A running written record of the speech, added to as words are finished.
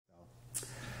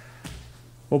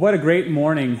Well, what a great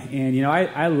morning. And,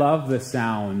 I love the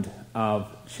sound of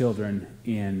children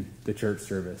in the church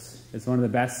service. It's one of the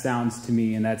best sounds to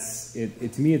me. And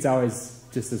to me, it's always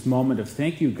just this moment of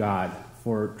thank you, God,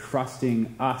 for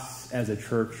trusting us as a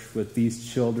church with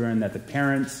these children, that the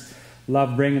parents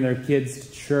love bringing their kids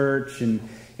to church. And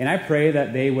I pray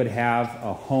that they would have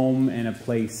a home and a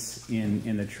place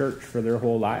in the church for their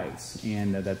whole lives.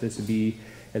 And that this would be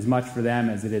as much for them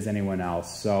as it is anyone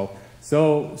else.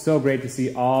 So great to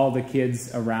see all the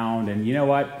kids around. And you know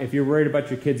what? If you're worried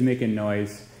about your kids making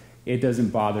noise, it doesn't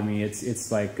bother me.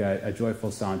 It's like a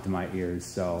joyful sound to my ears.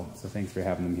 So thanks for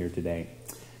having them here today.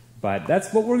 But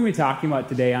that's what we're going to be talking about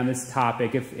today on this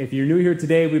topic. If you're new here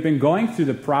today, we've been going through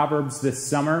the Proverbs this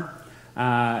summer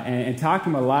and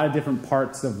talking about a lot of different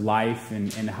parts of life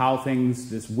and how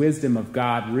this wisdom of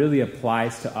God really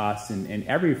applies to us in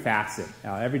every facet,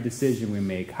 every decision we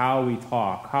make, how we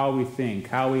talk, how we think,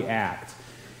 how we act.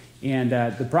 And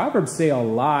the Proverbs say a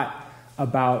lot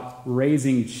about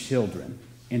raising children.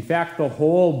 In fact, the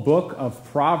whole book of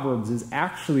Proverbs is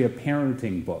actually a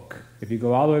parenting book. If you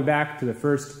go all the way back to the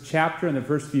first chapter and the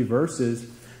first few verses,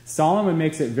 Solomon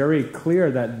makes it very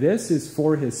clear that this is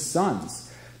for his sons,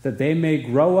 that they may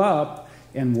grow up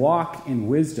and walk in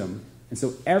wisdom. And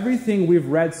so everything we've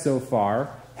read so far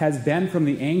has been from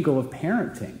the angle of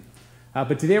parenting.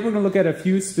 But today we're going to look at a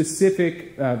few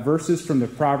specific verses from the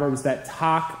Proverbs that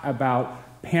talk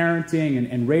about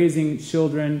parenting and raising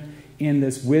children in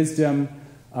this wisdom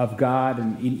of God.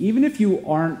 And even if you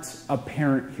aren't a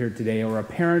parent here today or a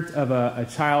parent of a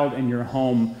child in your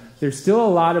home, there's still a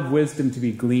lot of wisdom to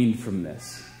be gleaned from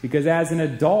this. Because as an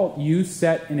adult, you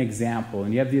set an example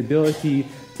and you have the ability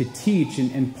to teach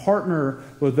and partner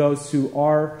with those who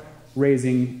are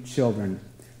raising children.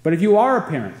 But if you are a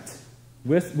parent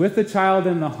with a child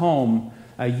in the home,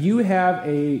 you have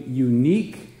a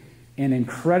unique and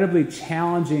incredibly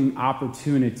challenging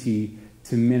opportunity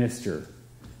to minister.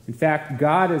 In fact,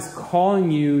 God is calling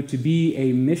you to be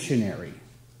a missionary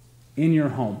in your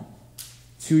home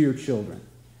to your children.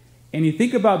 And you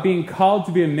think about being called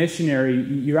to be a missionary,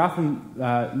 you're often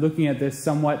looking at this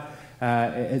somewhat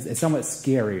as somewhat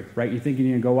scary, right? You're thinking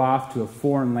you're going to go off to a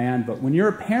foreign land. But when you're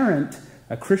a parent,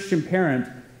 a Christian parent,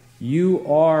 you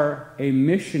are a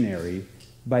missionary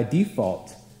by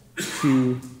default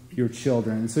to your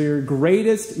children. And so your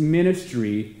greatest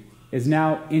ministry is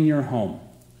now in your home,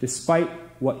 despite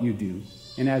what you do.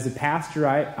 And as a pastor,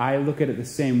 I look at it the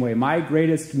same way. My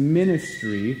greatest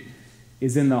ministry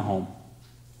is in the home.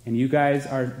 And you guys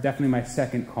are definitely my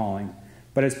second calling.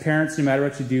 But as parents, no matter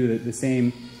what you do, the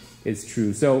same is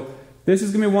true. So this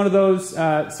is going to be one of those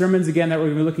sermons, again, that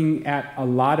we're going to be looking at a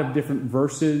lot of different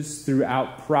verses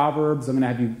throughout Proverbs. I'm going to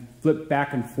have you flip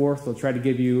back and forth. I'll try to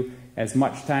give you as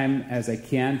much time as I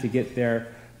can to get there.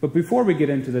 But before we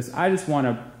get into this, I just want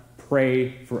to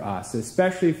pray for us,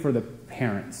 especially for the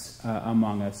parents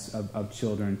among us of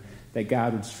children, that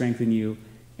God would strengthen you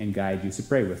and guide you. So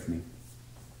pray with me.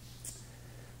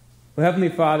 Well, Heavenly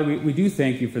Father, we do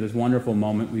thank you for this wonderful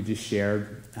moment we just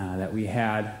shared, that we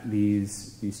had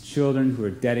these children who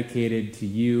are dedicated to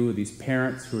you, these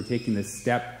parents who are taking this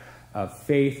step of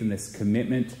faith and this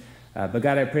commitment. But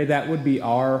God, I pray that would be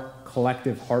our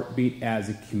collective heartbeat as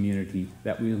a community,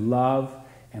 that we love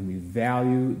and we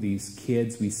value these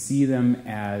kids. We see them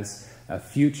as a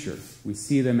future. We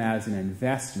see them as an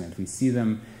investment. We see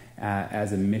them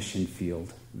as a mission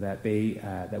field, that we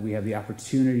have the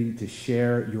opportunity to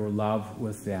share your love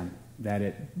with them, that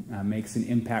it makes an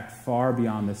impact far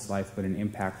beyond this life, but an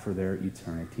impact for their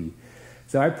eternity.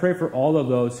 So I pray for all of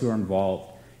those who are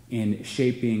involved in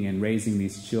shaping and raising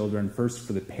these children, first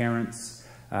for the parents,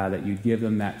 that you give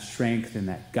them that strength and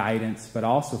that guidance, but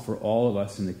also for all of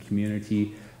us in the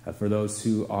community, for those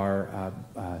who are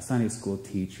Sunday school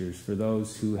teachers, for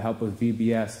those who help with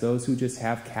VBS, those who just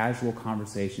have casual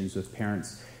conversations with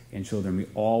parents and children. We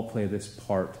all play this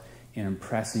part in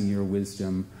impressing your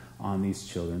wisdom on these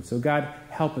children. So God,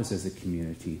 help us as a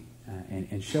community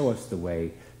and show us the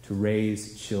way to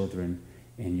raise children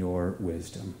in your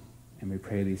wisdom. And we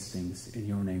pray these things in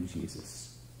your name,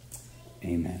 Jesus.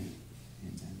 Amen.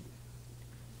 Amen.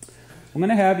 I'm going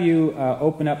to have you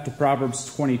open up to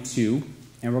Proverbs 22,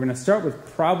 and we're going to start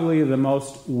with probably the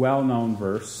most well-known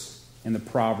verse in the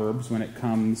Proverbs when it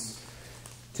comes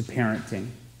to parenting.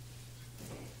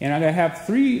 And I'm going to have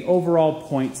three overall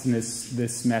points in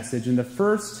this message. And the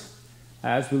first,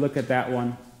 as we look at that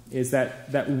one, is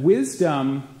that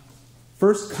wisdom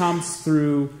first comes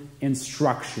through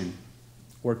instruction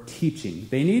or teaching.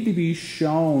 They need to be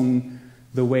shown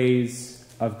the ways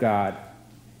of God.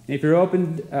 And if you're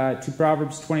open to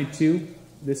Proverbs 22,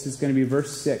 this is going to be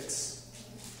verse 6.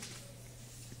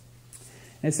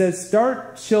 And it says,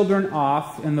 start children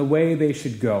off in the way they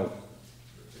should go.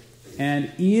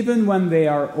 And even when they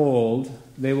are old,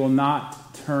 they will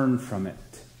not turn from it.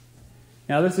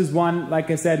 Now, this is one, like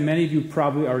I said, many of you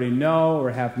probably already know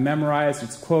or have memorized.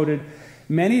 It's quoted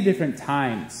many different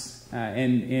times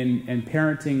in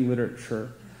parenting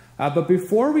literature. But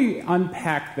before we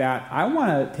unpack that, I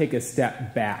want to take a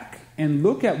step back and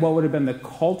look at what would have been the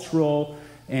cultural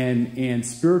and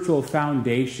spiritual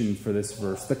foundation for this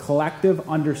verse, the collective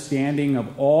understanding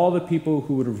of all the people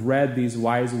who would have read these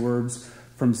wise words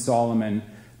from Solomon.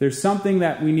 There's something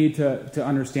that we need to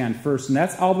understand first, and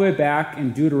that's all the way back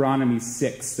in Deuteronomy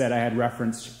 6 that I had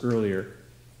referenced earlier.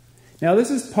 Now,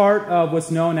 this is part of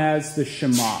what's known as the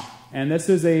Shema, and this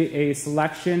is a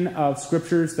selection of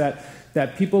scriptures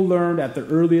that people learned at the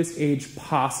earliest age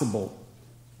possible,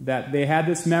 that they had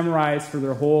this memorized for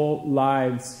their whole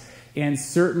lives, and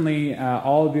certainly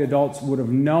all of the adults would have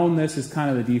known this as kind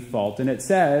of the default. And it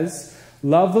says,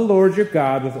 love the Lord your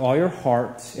God with all your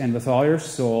heart and with all your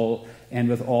soul and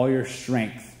with all your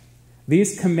strength.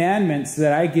 These commandments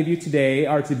that I give you today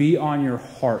are to be on your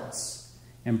hearts.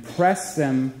 Impress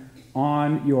them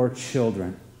on your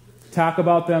children. Talk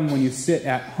about them when you sit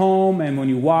at home and when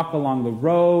you walk along the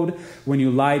road, when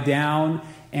you lie down,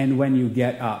 and when you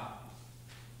get up.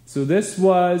 So this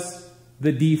was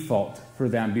the default for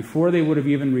them before they would have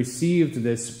even received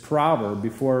this proverb,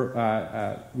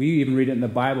 before we even read it in the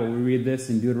Bible. We read this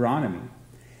in Deuteronomy.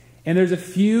 And there's a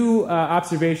few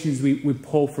observations we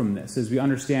pull from this as we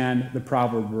understand the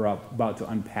proverb we're about to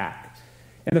unpack.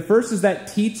 And the first is that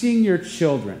teaching your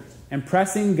children,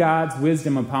 impressing God's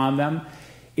wisdom upon them,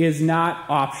 is not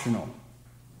optional.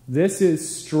 This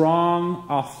is strong,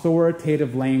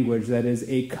 authoritative language that is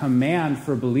a command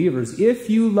for believers. If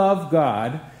you love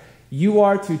God, you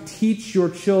are to teach your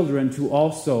children to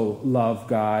also love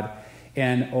God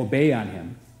and obey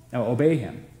Him.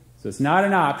 So it's not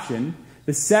an option.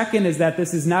 The second is that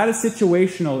this is not a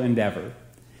situational endeavor.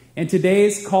 In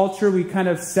today's culture, we kind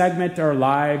of segment our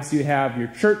lives. You have your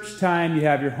church time, you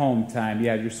have your home time, you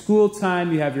have your school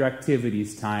time, you have your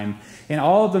activities time, and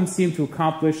all of them seem to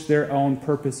accomplish their own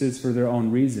purposes for their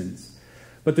own reasons.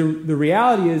 But the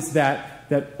reality is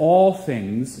that all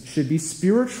things should be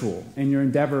spiritual in your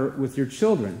endeavor with your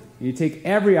children. You take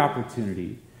every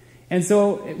opportunity. And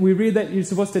so we read that you're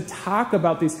supposed to talk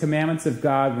about these commandments of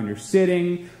God when you're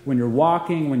sitting, when you're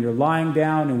walking, when you're lying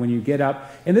down, and when you get up.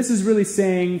 And this is really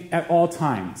saying at all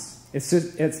times.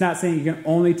 It's not saying you can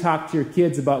only talk to your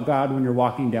kids about God when you're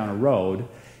walking down a road.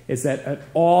 It's that at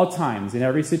all times, in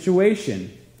every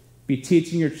situation, be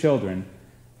teaching your children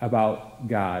about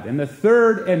God. And the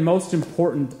third and most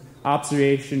important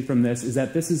observation from this is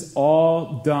that this is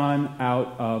all done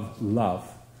out of love.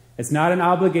 It's not an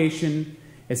obligation.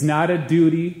 It's not a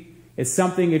duty. It's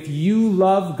something, if you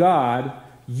love God,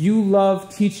 you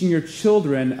love teaching your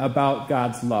children about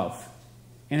God's love.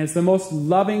 And it's the most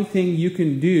loving thing you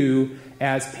can do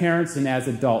as parents and as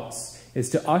adults, is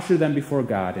to usher them before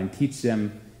God and teach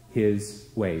them His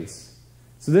ways.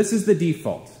 So this is the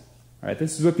default. All right,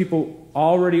 this is what people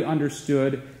already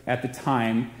understood at the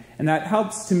time, and that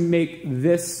helps to make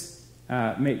this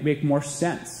make more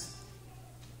sense.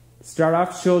 Start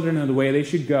off children in the way they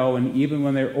should go, and even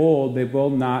when they're old, they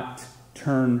will not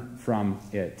turn from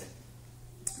it.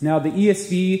 Now, the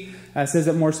ESV says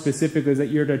it more specifically, is that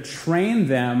you're to train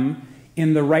them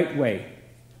in the right way.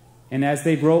 And as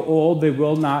they grow old, they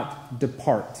will not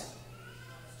depart.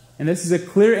 And this is a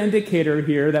clear indicator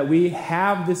here that we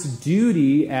have this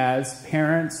duty as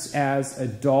parents, as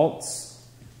adults,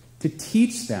 to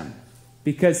teach them.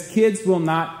 Because kids will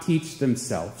not teach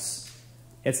themselves.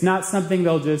 It's not something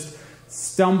they'll just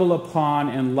stumble upon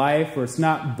in life, or it's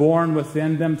not born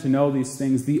within them to know these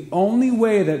things. The only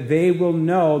way that they will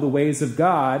know the ways of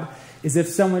God is if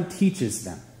someone teaches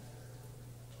them.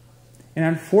 And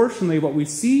unfortunately, what we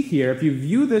see here, if you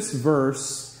view this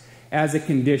verse as a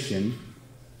condition,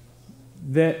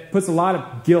 that puts a lot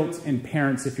of guilt in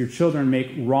parents if your children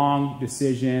make wrong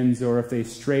decisions or if they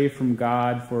stray from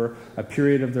God for a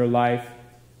period of their life.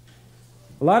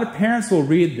 A lot of parents will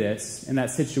read this in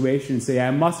that situation and say, I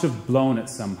must have blown it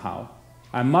somehow.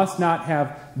 I must not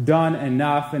have done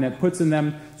enough, and it puts in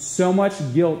them so much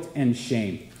guilt and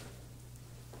shame.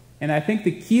 And I think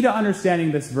the key to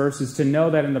understanding this verse is to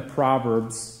know that in the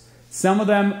Proverbs, some of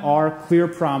them are clear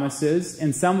promises,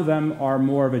 and some of them are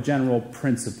more of a general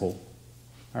principle.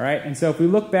 All right? And so if we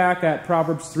look back at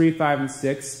Proverbs 3, 5, and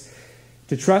 6,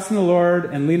 to trust in the Lord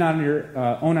and lean on your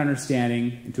own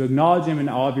understanding, and to acknowledge Him in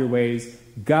all of your ways,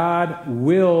 God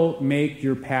will make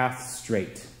your path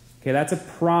straight. Okay, that's a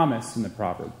promise in the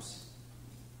Proverbs.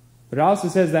 But it also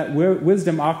says that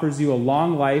wisdom offers you a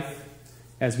long life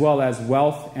as well as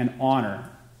wealth and honor.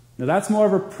 Now that's more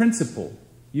of a principle.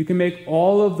 You can make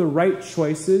all of the right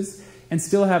choices and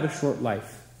still have a short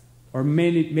life, or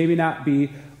maybe not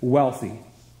be wealthy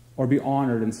or be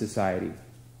honored in society.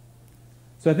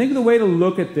 So I think the way to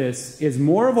look at this is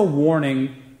more of a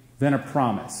warning than a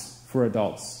promise for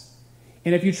adults.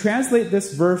 And if you translate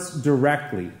this verse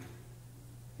directly,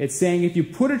 it's saying if you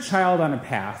put a child on a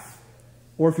path,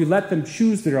 or if you let them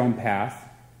choose their own path,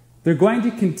 they're going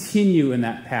to continue in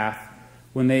that path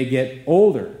when they get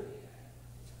older.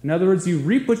 In other words, you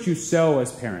reap what you sow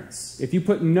as parents. If you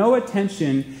put no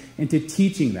attention into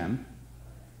teaching them,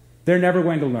 they're never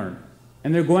going to learn.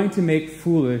 And they're going to make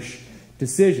foolish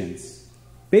decisions.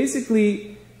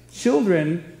 Basically,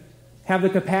 children have the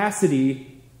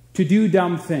capacity to do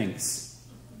dumb things.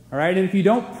 All right? And if you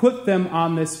don't put them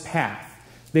on this path,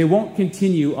 they won't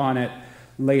continue on it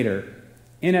later.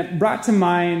 And it brought to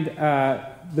mind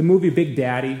the movie Big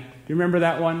Daddy. Do you remember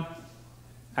that one?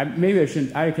 I can't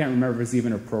remember if it's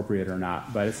even appropriate or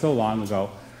not, but it's so long ago.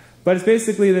 But it's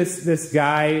basically this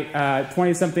guy,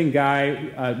 20-something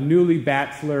guy, newly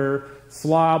bachelor,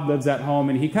 slob, lives at home,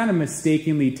 and he kind of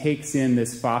mistakenly takes in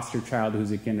this foster child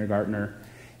who's a kindergartner.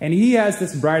 And he has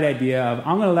this bright idea of,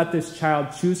 I'm going to let this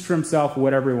child choose for himself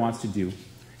whatever he wants to do.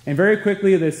 And very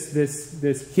quickly,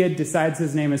 this kid decides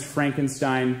his name is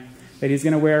Frankenstein, that he's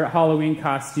going to wear Halloween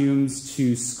costumes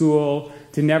to school,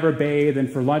 to never bathe, and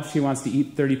for lunch he wants to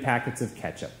eat 30 packets of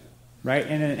ketchup, right?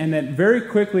 And then very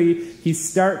quickly he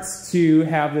starts to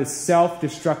have this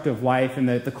self-destructive life, and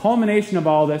the culmination of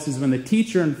all this is when the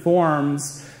teacher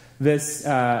informs this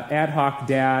ad hoc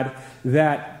dad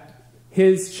that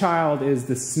his child is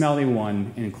the smelly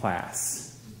one in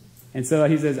class. And so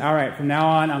he says, all right, from now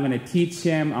on I'm going to teach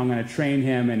him, I'm going to train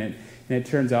him, and it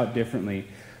turns out differently.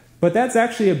 But that's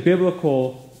actually a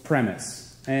biblical premise.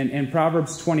 And in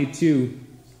Proverbs 22,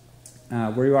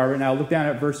 where you are right now, look down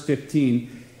at verse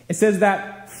 15. It says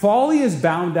that folly is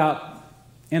bound up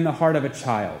in the heart of a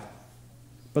child,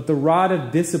 but the rod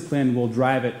of discipline will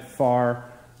drive it far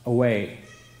away.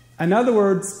 In other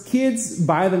words, kids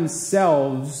by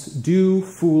themselves do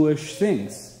foolish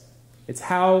things. It's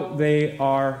how they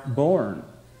are born.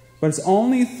 But it's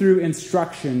only through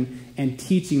instruction and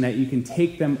teaching that you can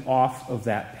take them off of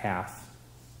that path.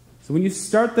 So when you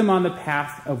start them on the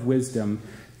path of wisdom,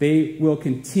 they will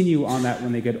continue on that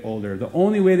when they get older. The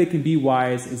only way they can be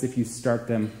wise is if you start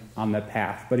them on the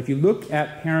path. But if you look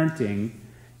at parenting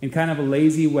in kind of a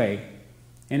lazy way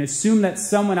and assume that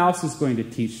someone else is going to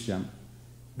teach them,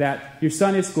 that your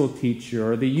Sunday school teacher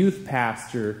or the youth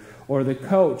pastor or the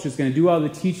coach is going to do all the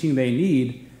teaching they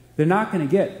need, they're not going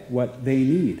to get what they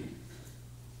need.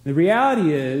 The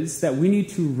reality is that we need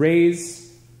to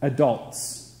raise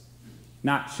adults,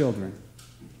 not children.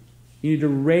 You need to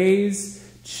raise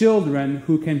children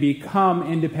who can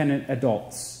become independent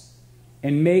adults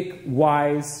and make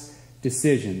wise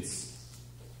decisions.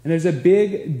 And there's a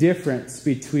big difference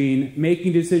between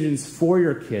making decisions for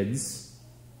your kids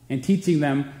and teaching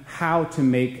them how to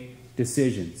make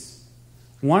decisions.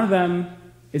 One of them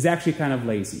is actually kind of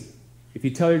lazy. If you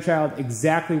tell your child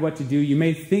exactly what to do, you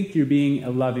may think you're being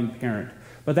a loving parent.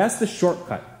 But that's the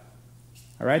shortcut.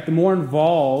 All right? The more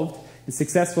involved and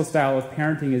successful style of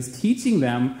parenting is teaching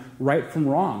them right from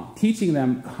wrong, teaching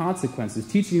them consequences,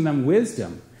 teaching them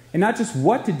wisdom. And not just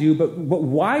what to do, but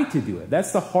why to do it.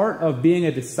 That's the heart of being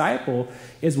a disciple,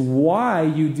 is why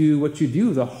you do what you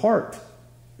do, the heart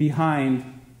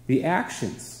behind the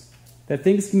actions. That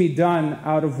things can be done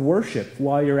out of worship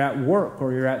while you're at work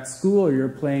or you're at school or you're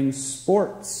playing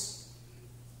sports.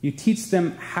 You teach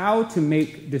them how to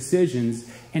make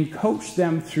decisions and coach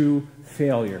them through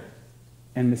failure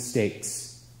and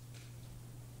mistakes.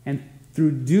 And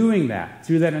through doing that,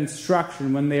 through that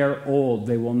instruction, when they are old,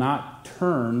 they will not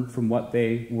turn from what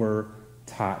they were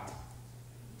taught.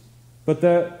 But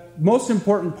the most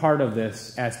important part of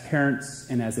this as parents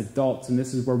and as adults, and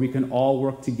this is where we can all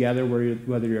work together,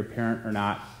 whether you're a parent or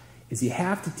not, is you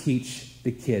have to teach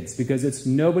the kids because it's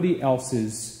nobody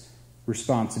else's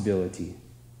responsibility.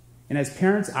 And as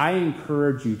parents, I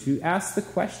encourage you to ask the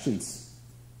questions.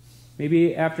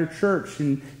 Maybe after church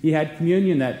and you had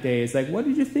communion that day, it's like, what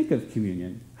did you think of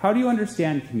communion? How do you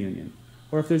understand communion?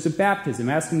 Or if there's a baptism,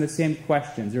 ask them the same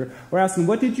questions. Or ask them,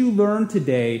 what did you learn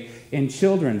today in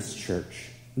children's church?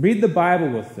 Read the Bible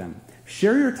with them.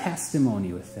 Share your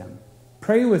testimony with them.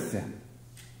 Pray with them.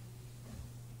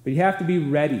 But you have to be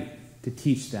ready to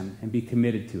teach them and be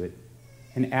committed to it.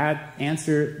 And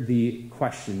answer the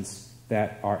questions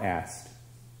that are asked.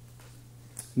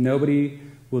 Nobody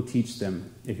will teach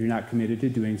them if you're not committed to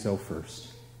doing so first.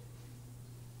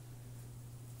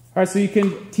 All right, so you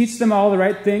can teach them all the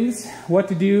right things, what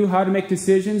to do, how to make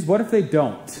decisions. What if they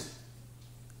don't?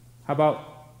 How about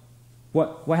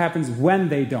what happens when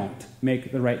they don't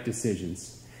make the right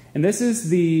decisions? And this is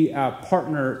the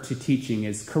partner to teaching,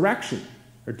 is correction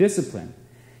or discipline.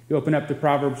 You open up to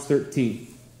Proverbs 13.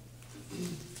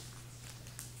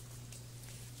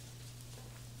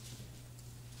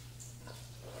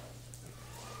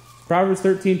 Proverbs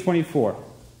 13:24.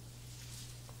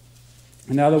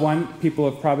 Another one people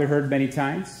have probably heard many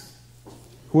times.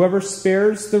 Whoever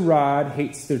spares the rod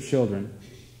hates their children,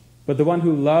 but the one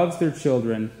who loves their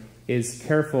children is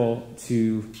careful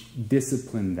to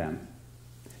discipline them.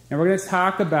 And we're going to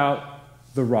talk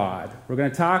about the rod. We're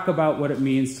going to talk about what it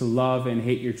means to love and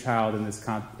hate your child in this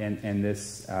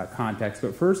context.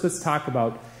 But first, let's talk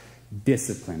about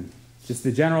discipline, just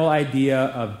the general idea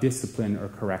of discipline or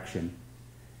correction.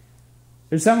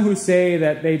 There's some who say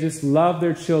that they just love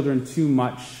their children too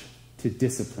much to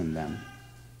discipline them.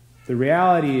 The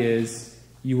reality is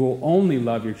you will only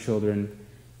love your children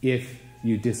if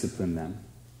you discipline them.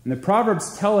 And the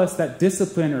Proverbs tell us that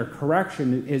discipline or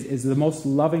correction is the most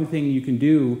loving thing you can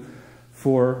do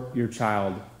for your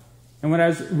child. And when I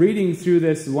was reading through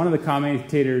this, one of the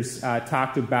commentators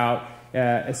talked about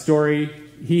a story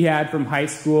he had from high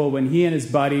school when he and his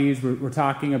buddies were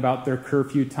talking about their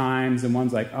curfew times, and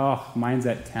one's like, oh, mine's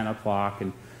at 10 o'clock,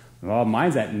 and well,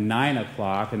 mine's at 9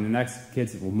 o'clock, and the next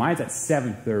kid said, well, mine's at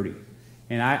 7:30,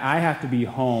 and I have to be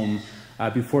home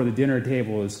before the dinner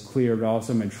table is cleared, or else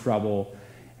I'm in trouble.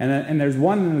 And there's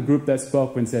one in the group that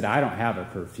spoke and said, I don't have a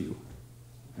curfew.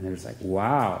 And they're just like,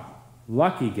 wow,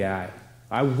 lucky guy.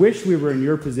 I wish we were in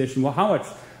your position. Well,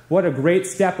 what a great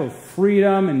step of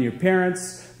freedom, and your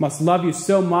parents must love you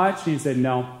so much. And he said,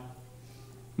 no,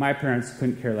 my parents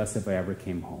couldn't care less if I ever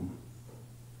came home.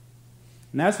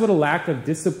 And that's what a lack of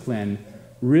discipline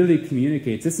really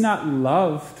communicates. It's not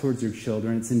love towards your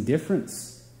children, it's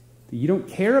indifference. You don't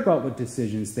care about what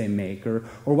decisions they make or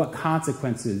what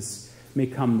consequences may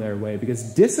come their way,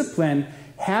 because discipline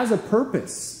has a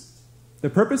purpose. The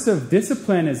purpose of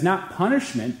discipline is not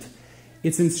punishment,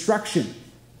 it's instruction.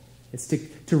 It's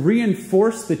to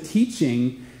reinforce the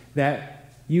teaching that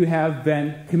you have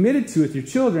been committed to with your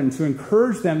children, to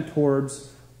encourage them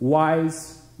towards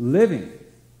wise living.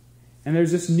 And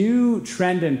there's this new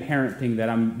trend in parenting that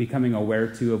I'm becoming aware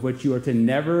to, of which you are to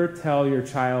never tell your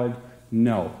child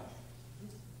no.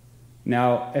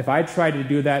 Now, if I tried to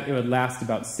do that, it would last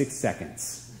about 6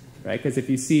 seconds, right? Because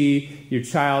if you see your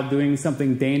child doing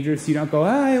something dangerous, you don't go,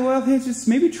 well, hey, just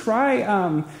maybe try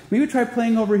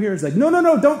playing over here. It's like, no,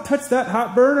 don't touch that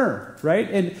hot burner, right?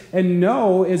 And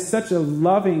no is such a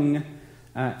loving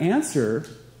answer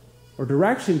or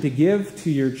direction to give to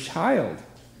your child.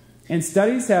 And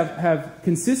studies have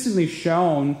consistently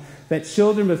shown that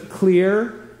children with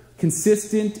clear,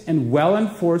 consistent, and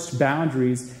well-enforced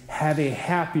boundaries have a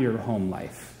happier home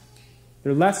life.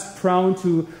 They're less prone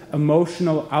to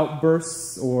emotional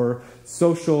outbursts or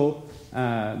social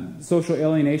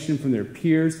alienation from their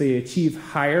peers. They achieve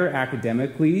higher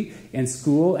academically in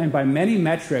school, and by many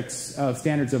metrics of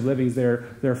standards of living,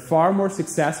 they're far more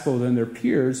successful than their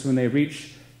peers when they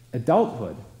reach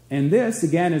adulthood. And this,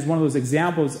 again, is one of those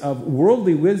examples of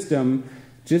worldly wisdom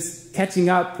just catching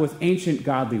up with ancient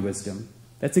godly wisdom.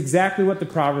 That's exactly what the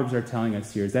Proverbs are telling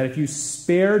us here, is that if you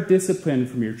spare discipline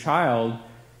from your child,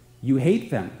 you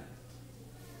hate them.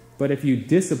 But if you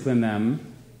discipline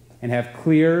them and have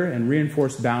clear and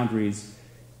reinforced boundaries,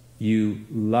 you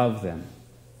love them.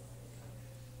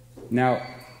 Now,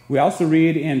 we also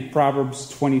read in Proverbs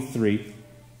 23.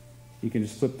 You can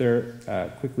just flip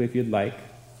there quickly if you'd like.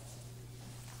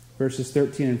 Verses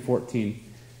 13 and 14.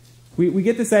 We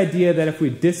get this idea that if we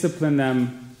discipline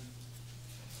them,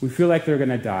 we feel like they're going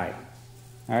to die.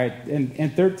 All right,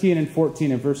 and 13 and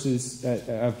 14 of verses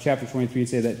of chapter 23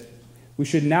 say that we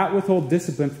should not withhold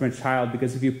discipline from a child,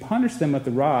 because if you punish them with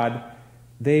the rod,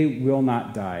 they will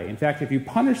not die. In fact, if you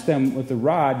punish them with the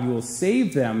rod, you will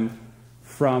save them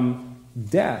from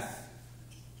death.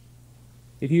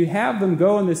 If you have them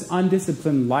go in this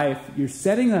undisciplined life, you're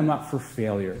setting them up for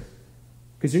failure,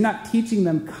 because you're not teaching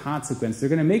them consequence. They're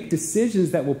going to make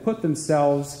decisions that will put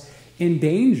themselves in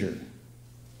danger.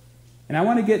 And I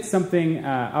want to get something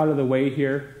out of the way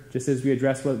here, just as we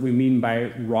address what we mean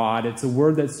by rod. It's a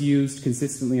word that's used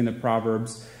consistently in the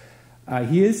Proverbs.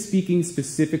 He is speaking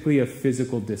specifically of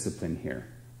physical discipline here.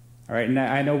 All right, and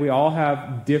I know we all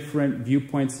have different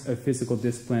viewpoints of physical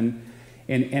discipline,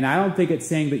 and I don't think it's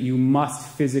saying that you must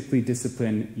physically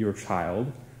discipline your child,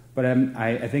 but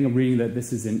I think I'm reading that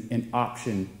this is an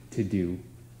option to do.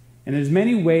 And there's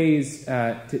many ways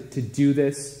to do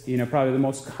this. You know, probably the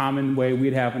most common way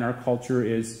we'd have in our culture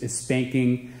is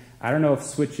spanking. I don't know if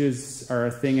switches are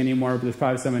a thing anymore, but there's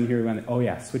probably someone here who went, oh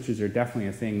yeah, switches are definitely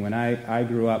a thing when I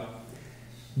grew up.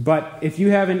 But if you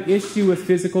have an issue with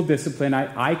physical discipline,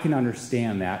 I can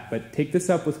understand that, but take this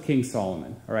up with King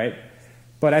Solomon, all right?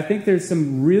 But I think there's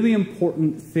some really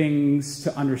important things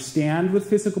to understand with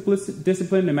physical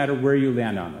discipline, no matter where you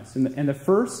land on this. And the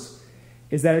first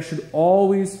is that it should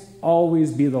always,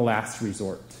 always be the last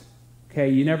resort. Okay,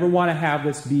 you never want to have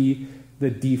this be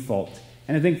the default.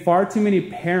 And I think far too many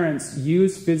parents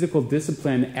use physical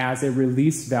discipline as a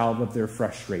release valve of their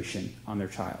frustration on their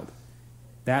child.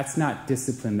 That's not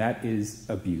discipline, that is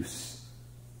abuse.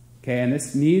 Okay, and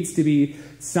this needs to be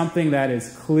something that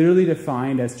is clearly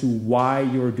defined as to why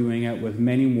you're doing it, with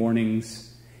many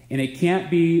warnings. And it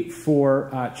can't be for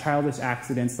childish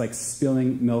accidents like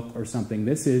spilling milk or something.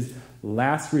 This is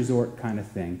last resort kind of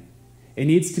thing. It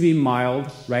needs to be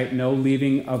mild, right? No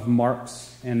leaving of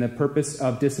marks. And the purpose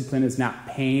of discipline is not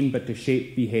pain, but to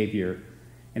shape behavior.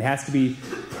 It has to be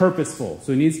purposeful.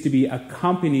 So it needs to be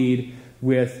accompanied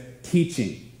with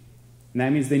teaching. And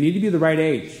that means they need to be the right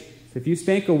age. So if you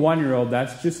spank a 1-year-old,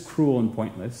 that's just cruel and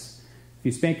pointless. If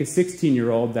you spank a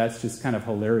 16-year-old, that's just kind of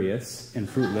hilarious and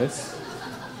fruitless.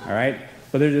 All right?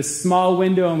 But there's a small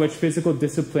window in which physical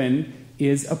discipline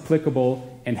is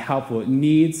applicable and helpful. It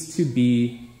needs to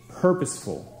be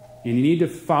purposeful. And you need to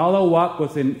follow up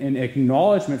with an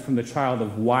acknowledgement from the child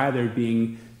of why they're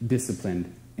being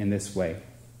disciplined in this way.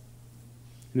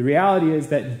 The reality is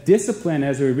that discipline,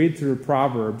 as we read through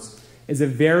Proverbs, is a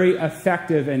very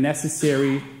effective and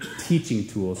necessary teaching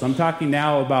tool. So I'm talking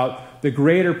now about the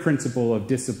greater principle of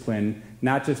discipline,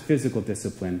 not just physical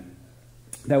discipline,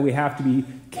 that we have to be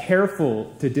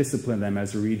careful to discipline them,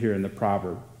 as we read here in the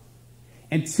proverb.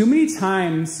 And too many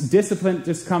times, discipline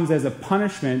just comes as a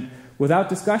punishment without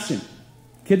discussion.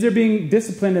 Kids are being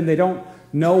disciplined and they don't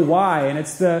know why. And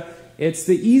it's the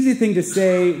easy thing to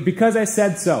say, because I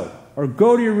said so, or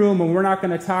go to your room and we're not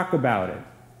going to talk about it.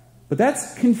 But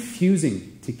that's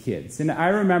confusing to kids. And I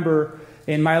remember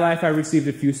in my life I received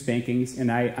a few spankings,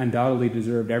 and I undoubtedly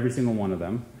deserved every single one of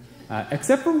them,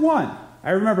 except for one.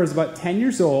 I remember I was about 10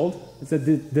 years old. It's at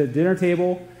the dinner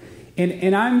table.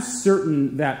 And I'm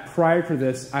certain that prior to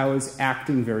this, I was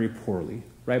acting very poorly,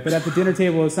 right? But at the dinner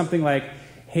table, it was something like,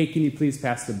 hey, can you please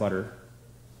pass the butter?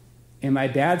 And my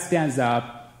dad stands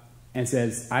up and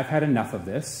says, I've had enough of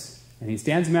this. And he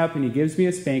stands me up and he gives me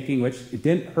a spanking, which it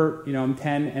didn't hurt, I'm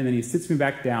 10, and then he sits me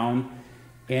back down.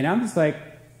 And I'm just like,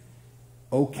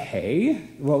 okay,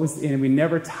 and we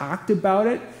never talked about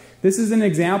it. This is an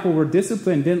example where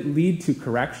discipline didn't lead to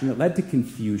correction, it led to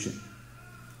confusion.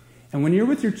 And when you're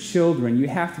with your children, you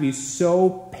have to be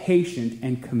so patient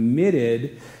and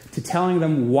committed to telling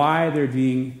them why they're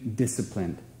being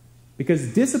disciplined.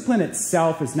 Because discipline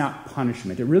itself is not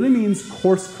punishment. It really means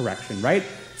course correction, right?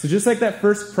 So just like that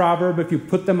first proverb, if you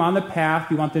put them on the path,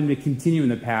 you want them to continue in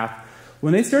the path.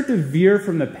 When they start to veer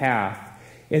from the path,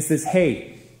 it's this,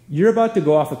 hey, you're about to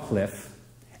go off a cliff.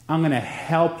 I'm going to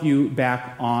help you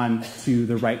back on to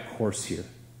the right course here.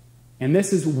 And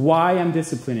this is why I'm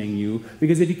disciplining you,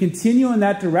 because if you continue in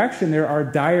that direction, there are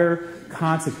dire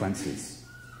consequences.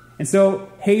 And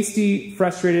so hasty,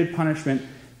 frustrated punishment,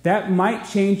 that might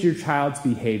change your child's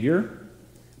behavior,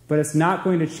 but it's not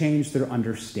going to change their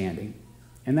understanding.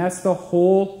 And that's the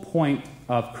whole point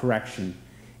of correction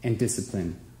and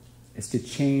discipline, is to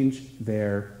change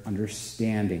their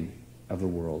understanding of the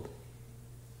world.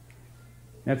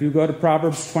 Now, if you go to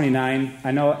Proverbs 29,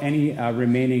 I know any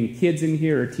remaining kids in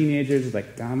here or teenagers are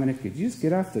like, Dominic, could you just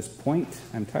get off this point?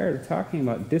 I'm tired of talking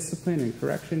about discipline and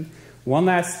correction. One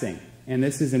last thing, and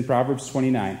this is in Proverbs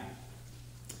 29,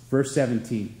 verse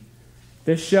 17.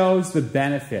 This shows the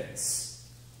benefits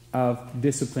of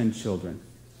disciplined children.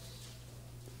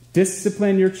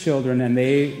 Discipline your children, and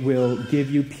they will give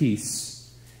you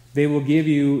peace. They will give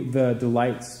you the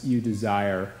delights you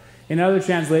desire. In other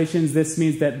translations, this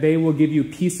means that they will give you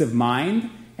peace of mind,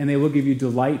 and they will give you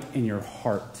delight in your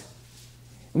heart.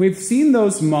 And we've seen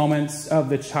those moments of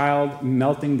the child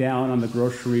melting down on the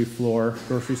grocery store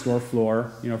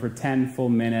floor, for 10 full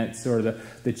minutes, or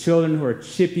the children who are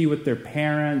chippy with their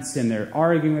parents and they're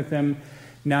arguing with them.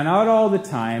 Now, not all the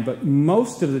time, but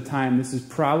most of the time, this is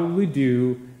probably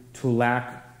due to a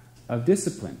lack of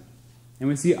discipline. And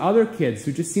we see other kids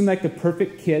who just seem like the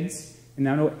perfect kids. And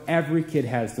I know every kid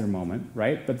has their moment,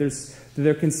 right? But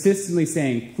they're consistently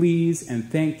saying please and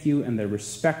thank you, and they're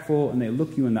respectful, and they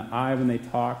look you in the eye when they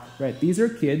talk, right? These are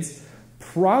kids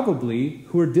probably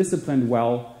who are disciplined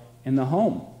well in the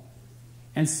home.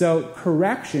 And so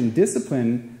correction,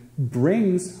 discipline,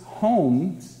 brings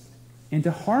homes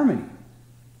into harmony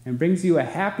and brings you a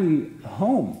happy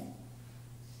home.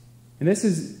 And this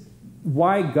is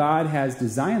why God has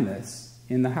designed this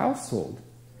in the household.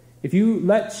 If you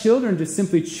let children just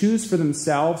simply choose for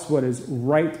themselves what is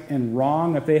right and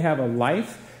wrong, if they have a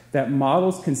life that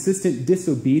models consistent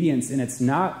disobedience and it's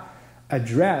not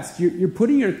addressed, you're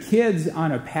putting your kids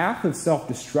on a path of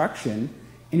self-destruction,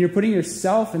 and you're putting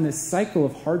yourself in this cycle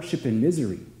of hardship and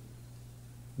misery.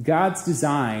 God's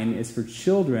design is for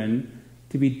children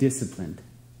to be disciplined.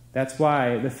 That's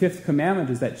why the fifth commandment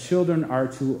is that children are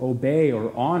to obey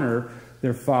or honor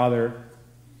their father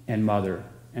and mother.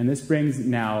 And this brings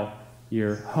now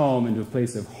your home into a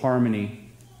place of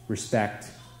harmony, respect,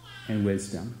 and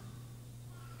wisdom.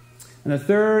 And the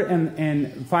third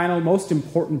and final, most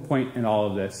important point in all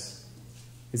of this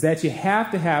is that you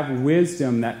have to have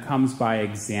wisdom that comes by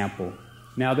example.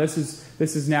 Now, this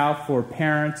is now for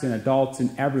parents and adults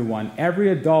and everyone. Every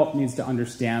adult needs to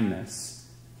understand this.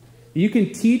 You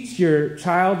can teach your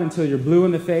child until you're blue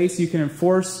in the face. You can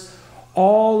enforce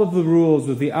all of the rules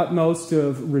with the utmost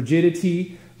of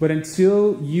rigidity, but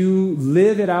until you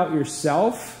live it out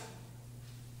yourself,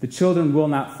 the children will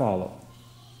not follow.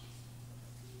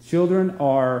 Children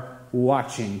are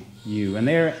watching you, and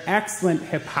they are excellent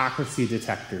hypocrisy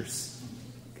detectors.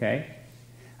 Okay?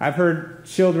 I've heard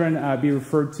children be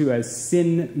referred to as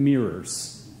sin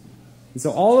mirrors. And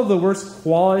so all of the worst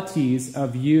qualities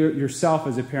of yourself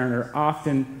as a parent are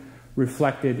often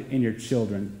reflected in your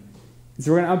children. And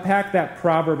so we're going to unpack that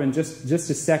proverb in just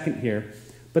a second here.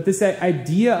 But this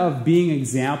idea of being an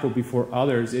example before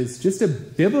others is just a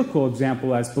biblical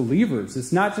example as believers.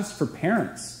 It's not just for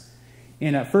parents.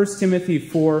 In 1 Timothy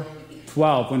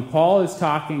 4:12, when Paul is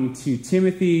talking to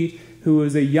Timothy, who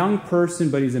is a young person,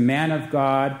 but he's a man of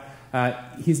God,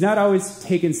 he's not always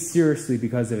taken seriously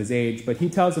because of his age, but he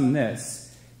tells him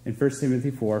this in 1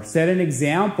 Timothy 4, set an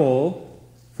example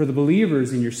for the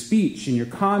believers in your speech, in your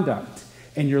conduct,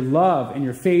 and your love, and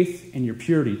your faith, and your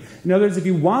purity. In other words, if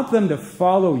you want them to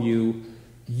follow you,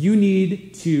 you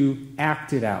need to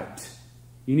act it out.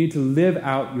 You need to live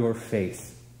out your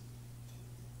faith.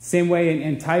 Same way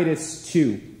in Titus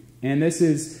 2. And this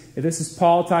is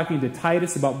Paul talking to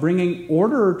Titus about bringing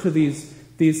order to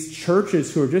these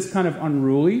churches who are just kind of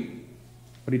unruly.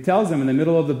 But he tells them in the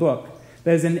middle of the book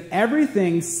that is in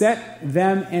everything set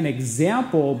them an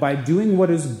example by doing what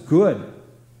is good.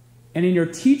 And in your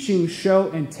teaching,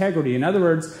 show integrity. In other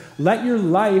words, let your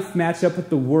life match up with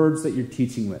the words that you're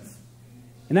teaching with.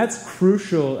 And that's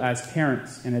crucial as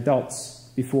parents and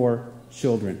adults before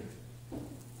children.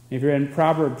 If you're in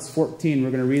Proverbs 14,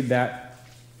 we're going to read that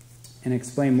and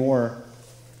explain more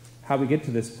how we get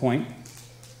to this point.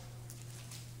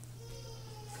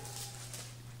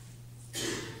 It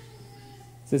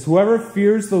says, whoever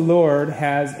fears the Lord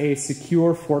has a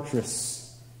secure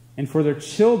fortress, and for their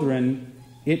children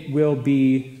it will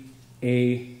be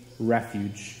a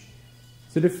refuge.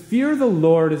 So to fear the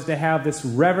Lord is to have this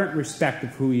reverent respect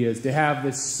of who He is, to have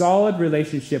this solid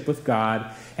relationship with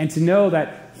God, and to know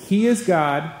that He is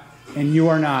God and you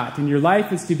are not. And your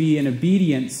life is to be in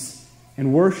obedience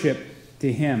and worship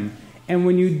to Him. And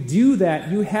when you do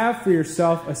that, you have for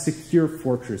yourself a secure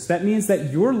fortress. That means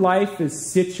that your life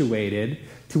is situated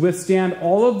to withstand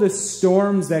all of the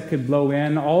storms that could blow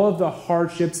in, all of the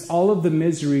hardships, all of the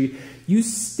misery. You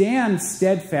stand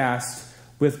steadfast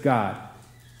with God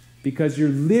because you're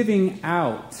living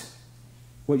out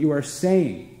what you are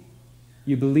saying.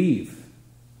 You believe.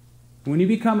 When you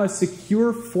become a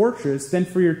secure fortress, then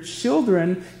for your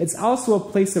children, it's also a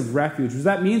place of refuge. What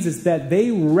that means is that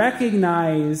they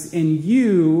recognize in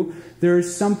you there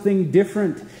is something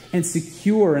different and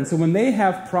secure. And so when they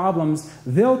have problems,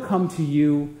 they'll come to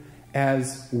you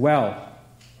as well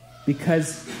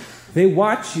because they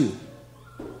watch you.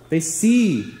 They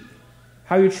see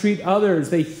how you treat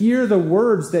others. They hear the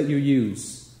words that you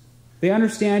use. They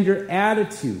understand your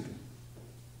attitude,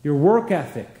 your work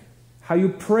ethic, how you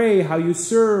pray, how you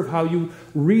serve, how you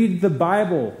read the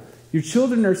Bible. Your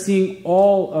children are seeing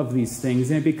all of these things,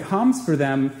 and it becomes for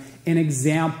them an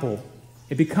example.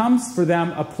 It becomes for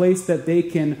them a place that they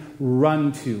can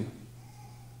run to.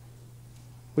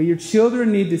 What your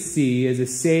children need to see is a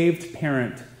saved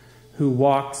parent who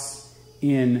walks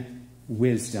in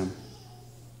wisdom.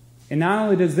 And not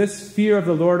only does this fear of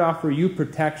the Lord offer you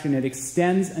protection, it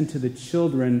extends unto the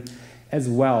children as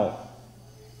well.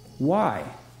 Why?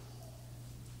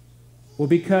 Well,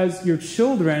 because your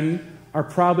children are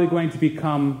probably going to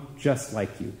become just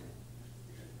like you.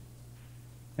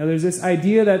 Now, there's this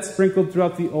idea that's sprinkled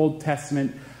throughout the Old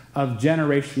Testament of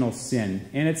generational sin.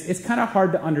 And it's kind of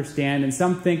hard to understand. And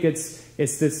some think it's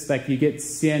this, like you get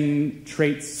sin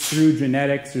traits through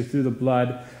genetics or through the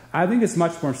blood. I think it's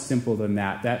much more simple than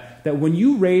that. That when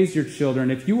you raise your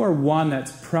children, if you are one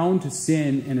that's prone to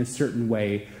sin in a certain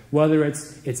way, whether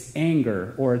it's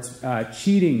anger or it's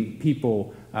cheating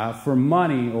people for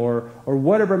money or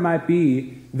whatever it might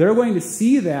be, they're going to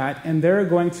see that and they're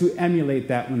going to emulate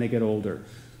that when they get older.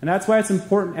 And that's why it's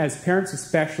important, as parents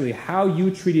especially, how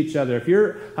you treat each other. If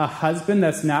you're a husband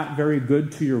that's not very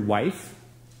good to your wife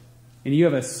and you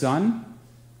have a son,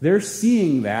 they're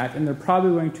seeing that and they're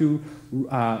probably going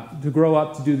to grow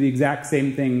up to do the exact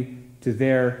same thing to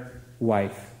their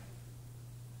wife.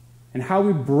 And how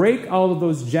we break all of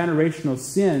those generational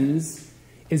sins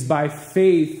is by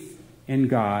faith in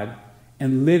God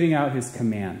and living out his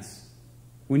commands.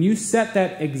 When you set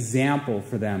that example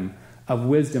for them of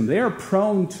wisdom, they are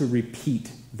prone to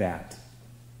repeat that.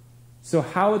 So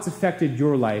how it's affected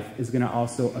your life is going to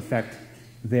also affect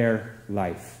their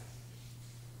life.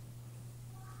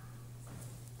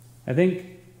 I think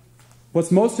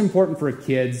what's most important for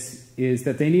kids is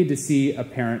that they need to see a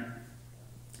parent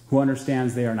who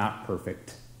understands they are not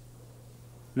perfect.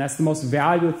 And that's the most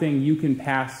valuable thing you can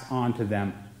pass on to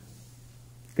them.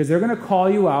 Because they're going to call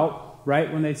you out,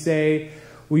 right, when they say,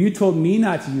 well, you told me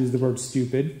not to use the word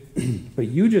stupid, but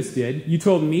you just did. You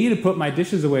told me to put my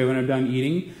dishes away when I'm done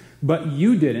eating, but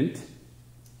you didn't.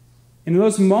 In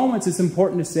those moments, it's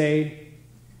important to say,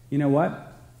 you know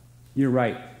what? You're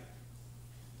right.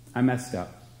 I messed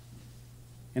up.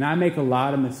 And I make a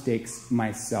lot of mistakes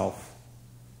myself.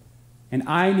 And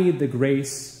I need the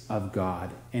grace of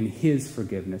God and his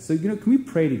forgiveness. So, can we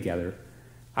pray together?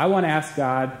 I want to ask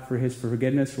God for his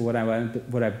forgiveness for what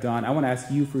I've done. I want to ask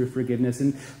you for your forgiveness.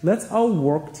 And let's all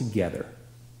work together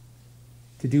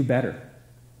to do better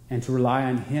and to rely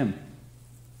on him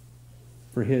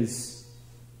for his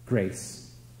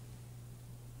grace.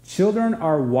 Children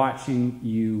are watching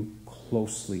you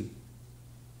closely.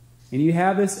 And you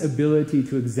have this ability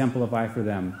to exemplify for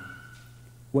them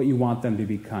what you want them to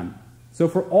become. So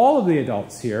for all of the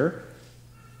adults here,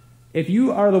 if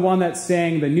you are the one that's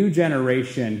saying the new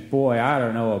generation, boy, I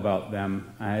don't know about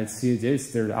them.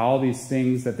 There's all these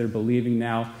things that they're believing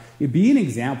now. You be an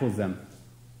example of them.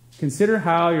 Consider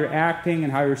how you're acting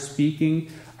and how you're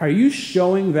speaking. Are you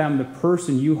showing them the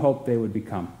person you hope they would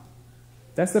become?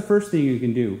 That's the first thing you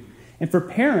can do. And for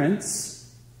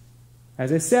parents,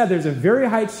 as I said, there's a very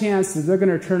high chance that they're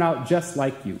going to turn out just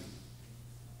like you.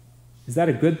 Is that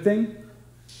a good thing?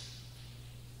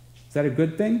 Is that a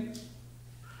good thing?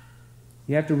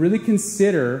 You have to really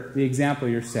consider the example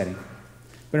you're setting.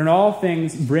 But in all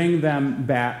things, bring them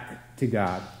back to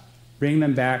God. Bring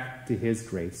them back to his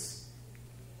grace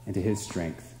and to his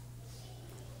strength.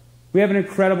 We have an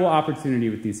incredible opportunity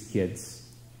with these kids.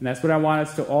 And that's what I want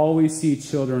us to always see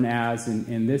children as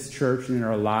in this church and in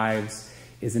our lives,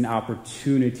 is an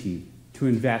opportunity to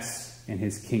invest in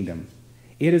his kingdom.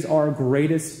 It is our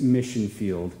greatest mission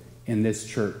field in this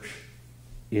church,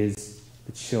 is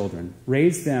the children.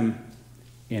 Raise them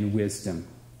in wisdom.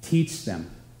 Teach them.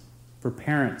 For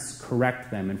parents, correct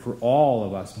them. And for all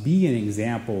of us, be an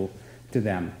example to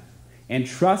them. And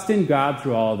trust in God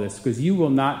through all of this, because you will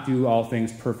not do all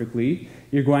things perfectly.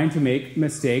 You're going to make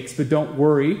mistakes, but don't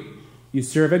worry. You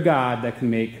serve a God that can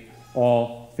make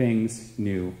all things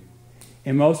new.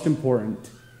 And most important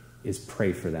is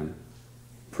pray for them.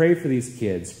 Pray for these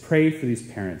kids. Pray for these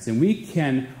parents. And we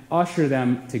can usher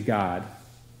them to God,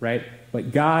 right?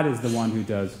 But God is the one who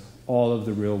does all of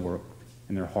the real work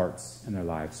in their hearts and their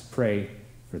lives. Pray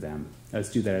for them. Let's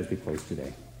do that as we close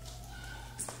today.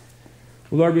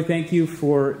 Well, Lord, we thank you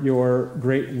for your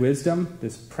great wisdom,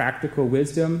 this practical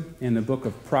wisdom in the book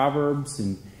of Proverbs.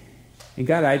 And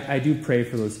God, I do pray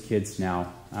for those kids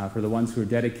now, for the ones who are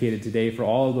dedicated today, for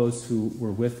all of those who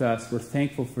were with us. We're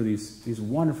thankful for these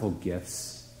wonderful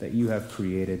gifts that you have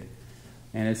created.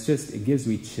 And it gives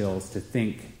me chills to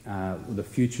think the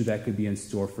future that could be in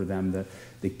store for them,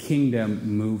 the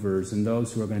kingdom movers and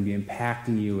those who are going to be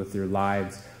impacting you with their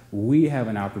lives. We have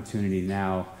an opportunity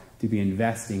now to be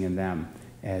investing in them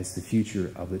as the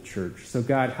future of the church. So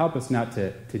God, help us not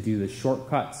to do the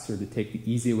shortcuts or to take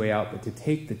the easy way out, but to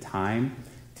take the time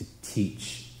to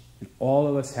teach. And all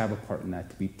of us have a part in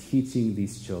that, to be teaching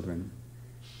these children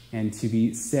and to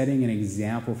be setting an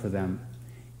example for them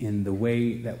in the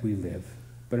way that we live.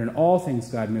 But in all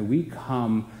things, God, may we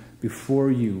come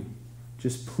before you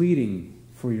just pleading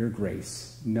for your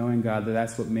grace, knowing, God, that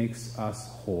that's what makes us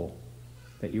whole,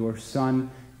 that your Son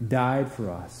died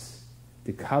for us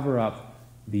to cover up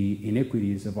the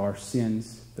iniquities of our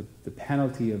sins, the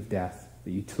penalty of death,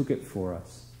 that you took it for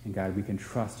us. And God, we can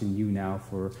trust in you now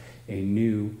for a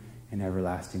new and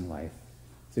everlasting life.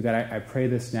 So God, I pray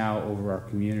this now over our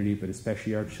community, but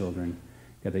especially our children.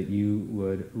 God, that you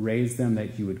would raise them,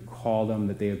 that you would call them,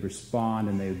 that they would respond,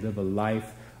 and they would live a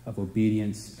life of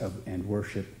obedience and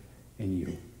worship in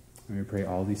you. And we pray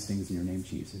all these things in your name,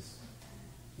 Jesus.